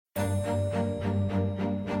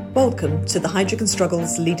Welcome to the Heidrick &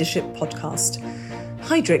 Struggles Leadership Podcast.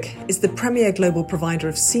 Heidrick is the premier global provider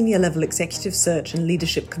of senior-level executive search and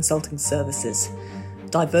leadership consulting services.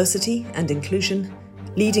 Diversity and inclusion,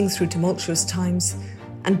 leading through tumultuous times,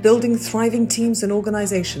 and building thriving teams and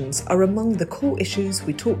organizations are among the core issues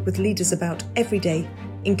we talk with leaders about every day,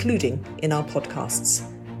 including in our podcasts.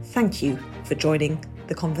 Thank you for joining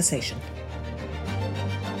the conversation.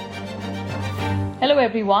 Hello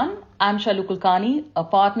everyone, I'm Shalu Kulkarni, a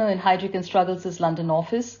partner in Heidrick & Struggles' London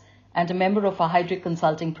office and a member of our Heidrick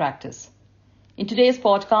Consulting practice. In today's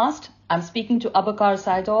podcast, I'm speaking to Abakar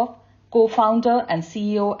Saidov, co-founder and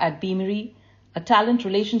CEO at Beamery, a talent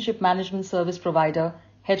relationship management service provider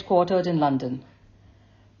headquartered in London.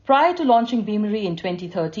 Prior to launching Beamery in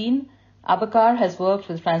 2013, Abakar has worked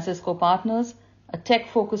with Francisco Partners, a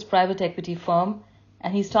tech-focused private equity firm,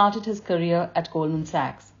 and he started his career at Goldman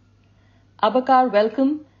Sachs. Abakar,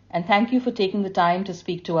 welcome, and thank you for taking the time to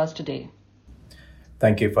speak to us today.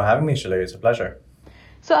 Thank you for having me, Shalu. It's a pleasure.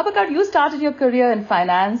 So, Abakar, you started your career in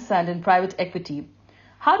finance and in private equity.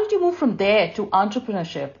 How did you move from there to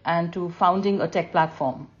entrepreneurship and to founding a tech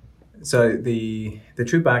platform? So the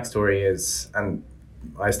true backstory is, and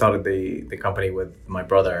I started the company with my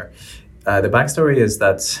brother. The backstory is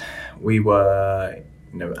that we were,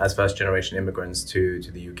 as first generation immigrants to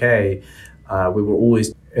the UK, we were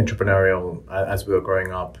always entrepreneurial as we were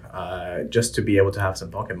growing up, just to be able to have some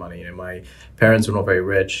pocket money. My parents were not very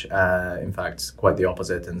rich, in fact, quite the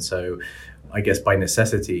opposite. And so I guess by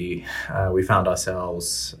necessity, we found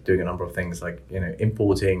ourselves doing a number of things like,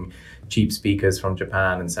 importing cheap speakers from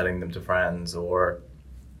Japan and selling them to friends, or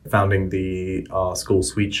founding the school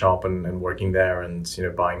sweet shop and working there and,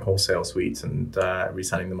 buying wholesale sweets and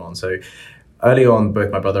reselling them on. So early on,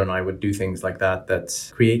 both my brother and I would do things like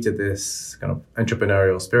that created this kind of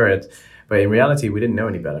entrepreneurial spirit. But in reality, we didn't know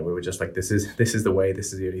any better. We were just like, this is the way,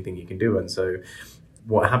 this is the only thing you can do. And so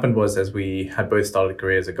what happened was, as we had both started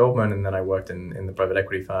careers at Goldman and then I worked in the private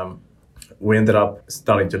equity firm, we ended up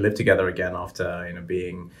starting to live together again after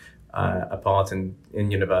being apart in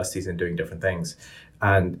universities and doing different things.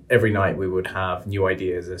 And every night we would have new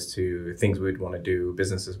ideas as to things we'd want to do,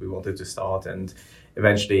 businesses we wanted to start. And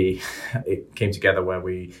eventually it came together where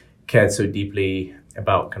we cared so deeply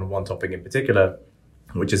about kind of one topic in particular,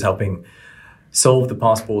 which is helping solve the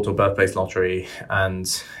passport or birthplace lottery,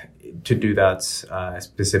 and to do that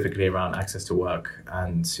specifically around access to work.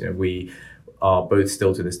 And we are both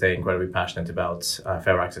still to this day incredibly passionate about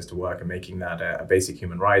fair access to work and making that a basic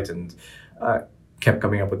human right, and kept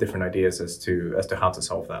coming up with different ideas as to how to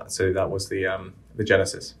solve that. So that was the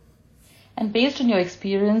genesis. And based on your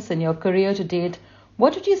experience and your career to date,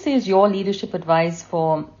 what would you say is your leadership advice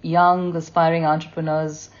for young, aspiring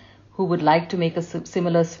entrepreneurs who would like to make a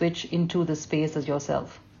similar switch into the space as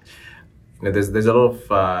yourself? There's a lot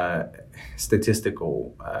of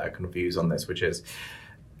statistical kind of views on this, which is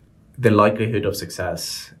the likelihood of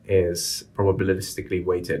success is probabilistically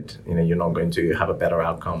weighted. You're not going to have a better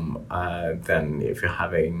outcome than if you're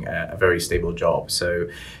having a very stable job. So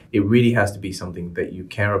it really has to be something that you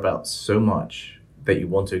care about so much, that you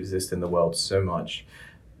want to exist in the world so much,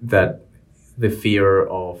 that the fear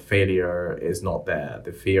of failure is not there.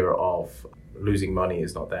 The fear of losing money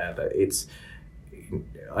is not there.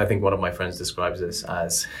 I think one of my friends describes this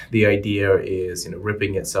as the idea is,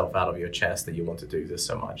 ripping itself out of your chest that you want to do this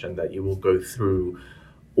so much, and that you will go through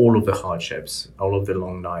all of the hardships, all of the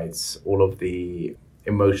long nights, all of the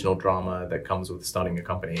emotional drama that comes with starting a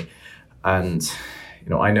company. And,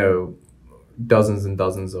 I know dozens and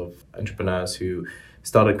dozens of entrepreneurs who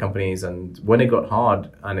started companies, and when it got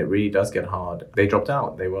hard, and it really does get hard, they dropped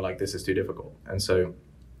out. They were like, this is too difficult. And so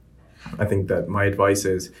I think that my advice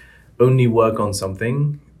is, only work on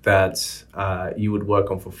something that you would work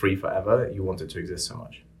on for free forever. You want it to exist so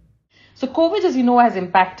much. So COVID, as you know, has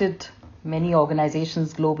impacted many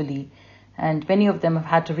organizations globally, and many of them have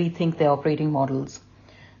had to rethink their operating models.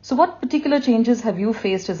 So what particular changes have you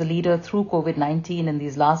faced as a leader through COVID-19 in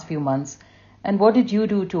these last few months, and what did you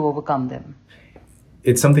do to overcome them?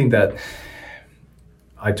 It's something that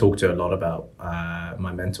I talk to a lot about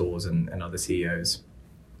my mentors and other CEOs.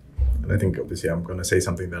 And I think obviously I'm going to say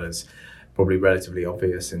something that is probably relatively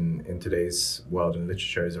obvious in today's world and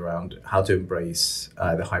literature, is around how to embrace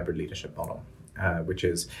the hybrid leadership model, which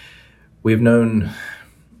is, we've known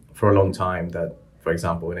for a long time that, for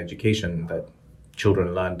example, in education, that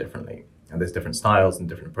children learn differently and there's different styles and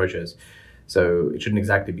different approaches. So it shouldn't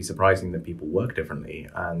exactly be surprising that people work differently,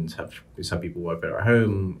 and some people work better at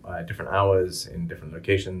home, different hours in different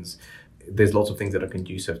locations. There's lots of things that are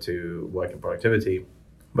conducive to work and productivity.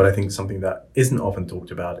 But I think something that isn't often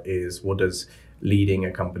talked about is, what does leading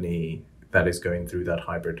a company that is going through that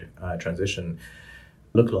hybrid transition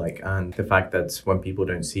look like? And the fact that when people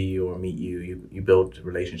don't see you or meet you, you build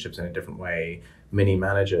relationships in a different way. Many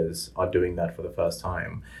managers are doing that for the first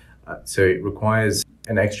time. So it requires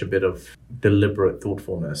an extra bit of deliberate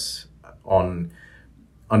thoughtfulness on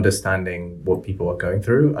understanding what people are going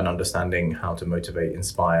through and understanding how to motivate,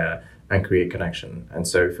 inspire, and create connection. And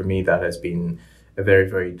so for me, that has been a very,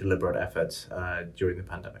 very deliberate effort during the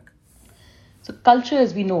pandemic. So culture,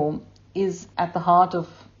 as we know, is at the heart of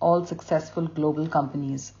all successful global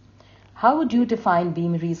companies. How would you define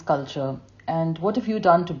BeamRe's culture, and what have you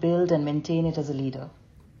done to build and maintain it as a leader?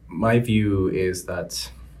 My view is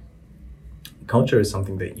that culture is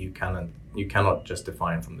something that you cannot just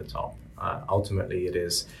define from the top. Ultimately, it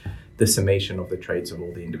is the summation of the traits of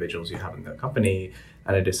all the individuals you have in the company,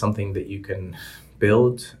 and it is something that you can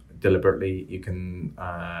build deliberately, you can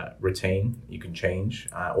retain, you can change.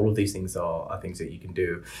 All of these things are things that you can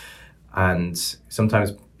do. And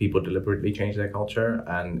sometimes people deliberately change their culture,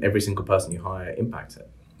 and every single person you hire impacts it.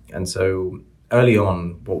 And so early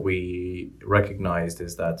on, what we recognized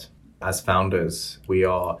is that as founders,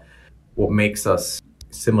 what makes us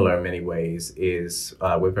similar in many ways is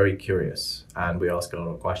we're very curious and we ask a lot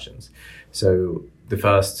of questions. So the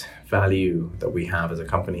first value that we have as a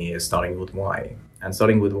company is starting with why. And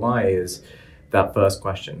starting with why is that first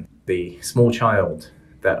question. The small child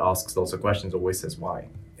that asks lots of questions always says why.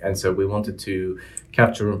 And so we wanted to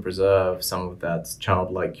capture and preserve some of that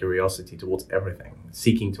childlike curiosity towards everything,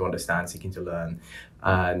 seeking to understand, seeking to learn,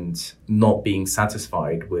 and not being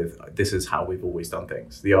satisfied with this is how we've always done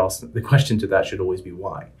things. The question to that should always be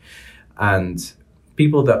why. And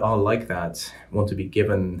people that are like that want to be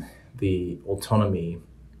given the autonomy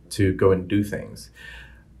to go and do things.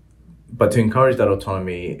 But to encourage that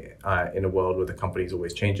autonomy in a world where the company is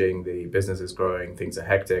always changing, the business is growing, things are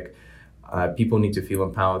hectic, people need to feel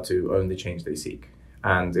empowered to own the change they seek.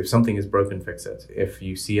 And if something is broken, fix it. If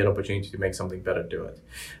you see an opportunity to make something better, do it.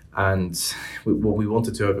 And what we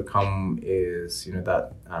wanted to overcome is,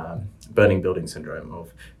 that burning building syndrome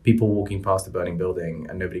of people walking past a burning building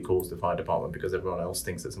and nobody calls the fire department because everyone else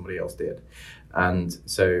thinks that somebody else did. And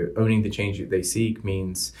so owning the change that they seek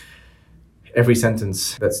means every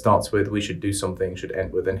sentence that starts with, we should do something, should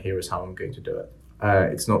end with, and here is how I'm going to do it.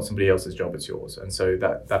 It's not somebody else's job, it's yours. And so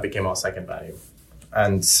that became our second value.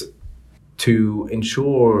 And to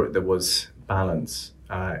ensure there was balance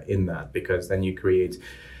in that, because then you create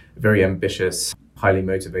a very ambitious, highly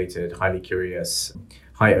motivated, highly curious,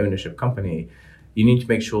 high ownership company, you need to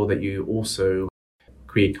make sure that you also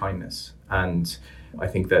create kindness. And I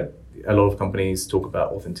think that a lot of companies talk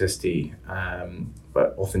about authenticity,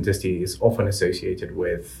 but authenticity is often associated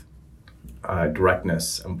with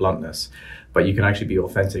directness and bluntness, but you can actually be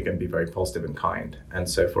authentic and be very positive and kind. And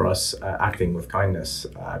so for us, acting with kindness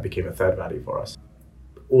became a third value for us.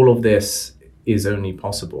 All of this is only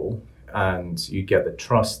possible, and you get the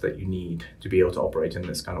trust that you need to be able to operate in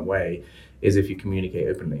this kind of way, is if you communicate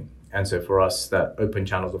openly. And so for us, that open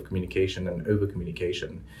channels of communication and over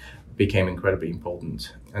communication became incredibly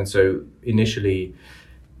important. And so initially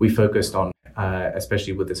we focused on,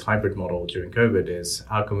 especially with this hybrid model during COVID, is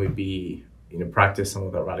how can we practice some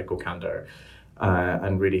of that radical candor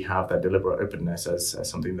and really have that deliberate openness as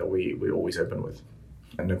something that we always open with,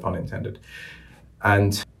 and no pun intended.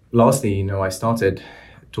 And lastly, I started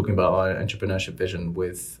talking about our entrepreneurship vision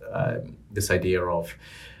with this idea of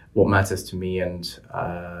what matters to me and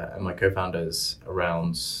my co-founders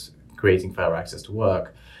around creating fair access to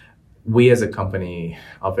work. We as a company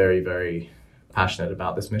are very, very passionate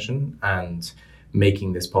about this mission and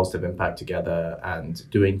making this positive impact together and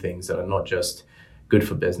doing things that are not just good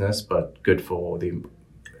for business, but good for the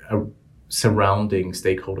surrounding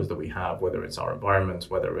stakeholders that we have, whether it's our environment,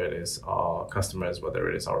 whether it is our customers, whether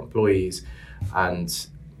it is our employees, and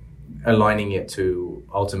aligning it to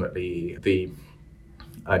ultimately the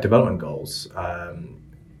development goals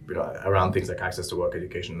around things like access to work,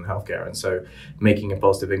 education, and healthcare. And so making a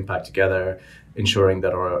positive impact together, ensuring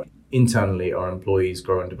that internally our employees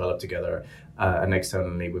grow and develop together, and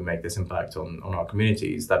externally we make this impact on our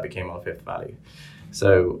communities. That became our fifth value.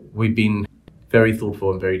 So we've been very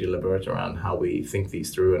thoughtful and very deliberate around how we think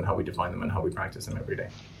these through and how we define them and how we practice them every day.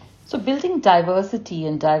 So building diversity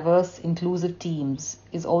and diverse, inclusive teams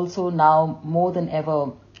is also now more than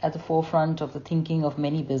ever at the forefront of the thinking of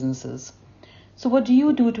many businesses. So what do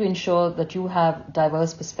you do to ensure that you have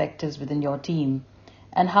diverse perspectives within your team?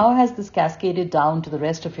 And how has this cascaded down to the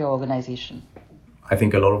rest of your organization? I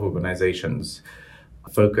think a lot of organizations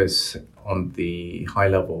focus on the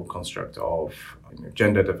high-level construct of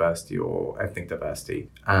gender diversity or ethnic diversity.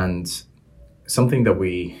 And something that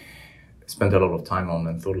we spent a lot of time on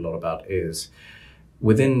and thought a lot about is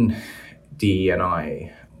within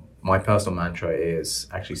DE&I, my personal mantra is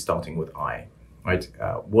actually starting with I, right?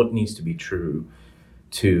 What needs to be true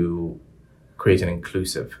to create an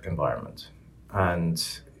inclusive environment? And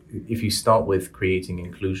if you start with creating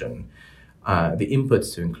inclusion, the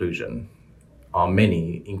inputs to inclusion are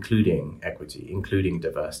many, including equity, including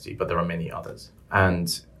diversity, but there are many others. And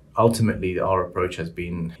ultimately, our approach has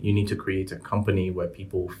been, you need to create a company where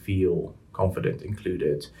people feel confident,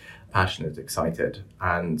 included, passionate, excited,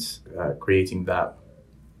 and creating that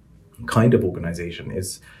kind of organization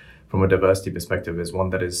is, from a diversity perspective, is one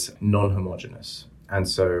that is non-homogeneous. And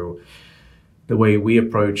so the way we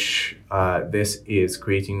approach this is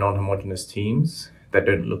creating non-homogeneous teams that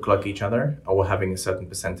don't look like each other, or having a certain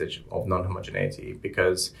percentage of non-homogeneity,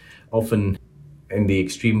 because often in the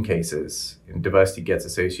extreme cases, diversity gets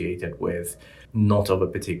associated with not of a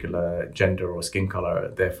particular gender or skin color,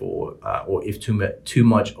 therefore, or if too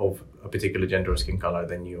much of a particular gender or skin color,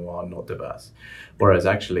 then you are not diverse. Whereas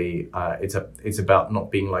actually, it's about not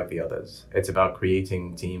being like the others. It's about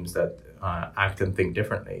creating teams that act and think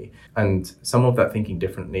differently. And some of that thinking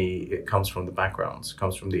differently, it comes from the backgrounds,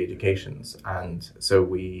 comes from the educations. And so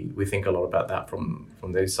we think a lot about that from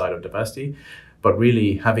this side of diversity. But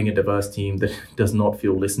really, having a diverse team that does not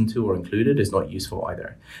feel listened to or included is not useful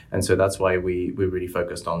either. And so that's why we really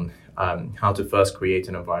focused on how to first create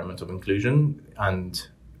an environment of inclusion. And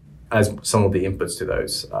as some of the inputs to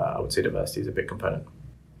those, I would say diversity is a big component.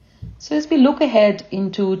 So as we look ahead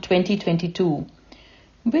into 2022,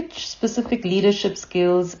 which specific leadership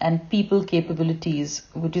skills and people capabilities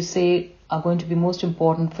would you say are going to be most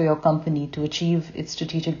important for your company to achieve its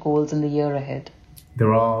strategic goals in the year ahead?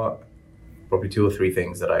 There are probably 2 or 3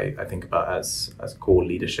 things that I think about as core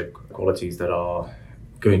leadership qualities that are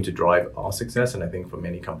going to drive our success, and I think for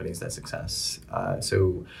many companies their success.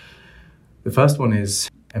 So the first one is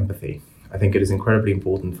empathy. I think it is incredibly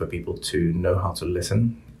important for people to know how to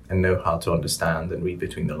listen and know how to understand and read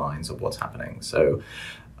between the lines of what's happening. So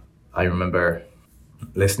I remember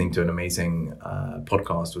listening to an amazing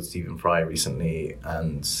podcast with Stephen Fry recently,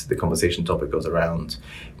 and the conversation topic goes around,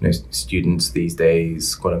 students these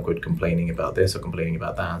days, quote unquote, complaining about this or complaining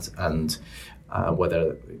about that, and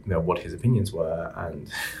whether, what his opinions were.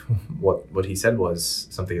 And what he said was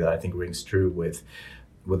something that I think rings true with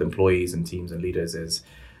employees and teams and leaders is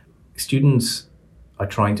students are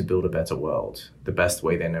trying to build a better world the best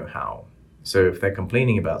way they know how. So if they're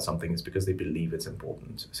complaining about something, it's because they believe it's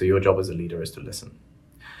important. So your job as a leader is to listen.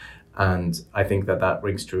 And I think that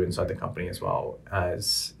rings true inside the company as well,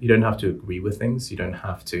 as you don't have to agree with things. You don't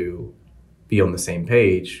have to be on the same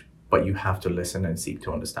page, but you have to listen and seek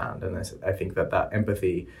to understand. And I think that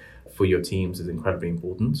empathy for your teams is incredibly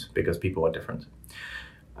important because people are different.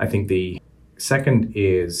 I think the second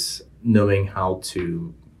is knowing how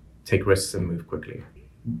to take risks and move quickly.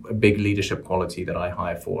 A big leadership quality that I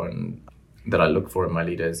hire for and that I look for in my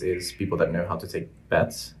leaders is people that know how to take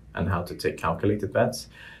bets and how to take calculated bets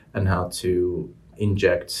and how to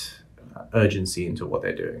inject urgency into what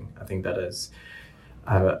they're doing. I think that is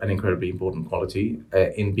an incredibly important quality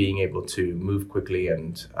in being able to move quickly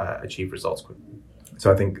and achieve results quickly.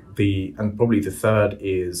 So I think probably the third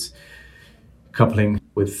is coupling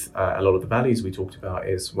with a lot of the values we talked about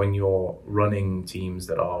is when you're running teams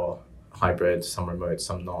that are hybrid, some remote,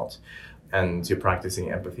 some not, and you're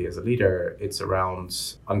practicing empathy as a leader, it's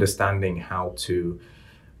around understanding how to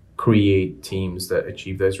create teams that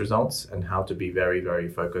achieve those results and how to be very, very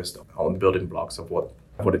focused on the building blocks of what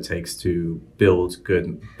it takes to build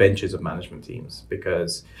good benches of management teams.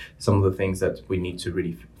 Because some of the things that we need to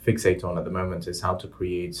really fixate on at the moment is how to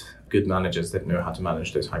create good managers that know how to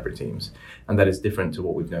manage those hybrid teams. And that is different to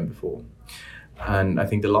what we've known before. And I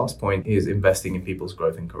think the last point is investing in people's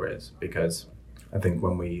growth and careers, because I think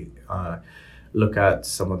when we look at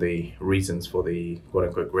some of the reasons for the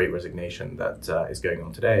quote-unquote great resignation that is going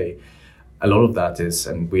on today, a lot of that is,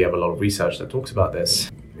 and we have a lot of research that talks about this,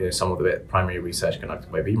 some of the primary research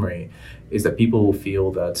conducted by Beamery, is that people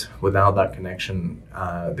feel that without that connection,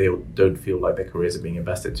 they don't feel like their careers are being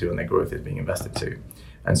invested to and their growth is being invested to.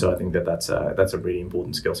 And so I think that's a really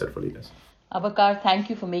important skill set for leaders. Abakar, thank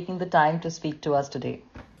you for making the time to speak to us today.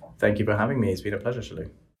 Thank you for having me. It's been a pleasure, Shalu.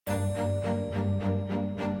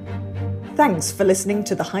 Thanks for listening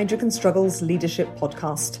to the Heidrick & Struggles Leadership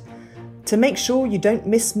Podcast. To make sure you don't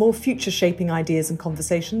miss more future-shaping ideas and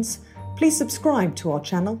conversations, please subscribe to our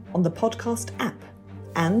channel on the podcast app.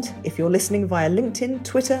 And if you're listening via LinkedIn,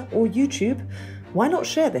 Twitter, or YouTube, why not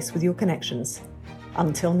share this with your connections?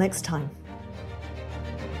 Until next time.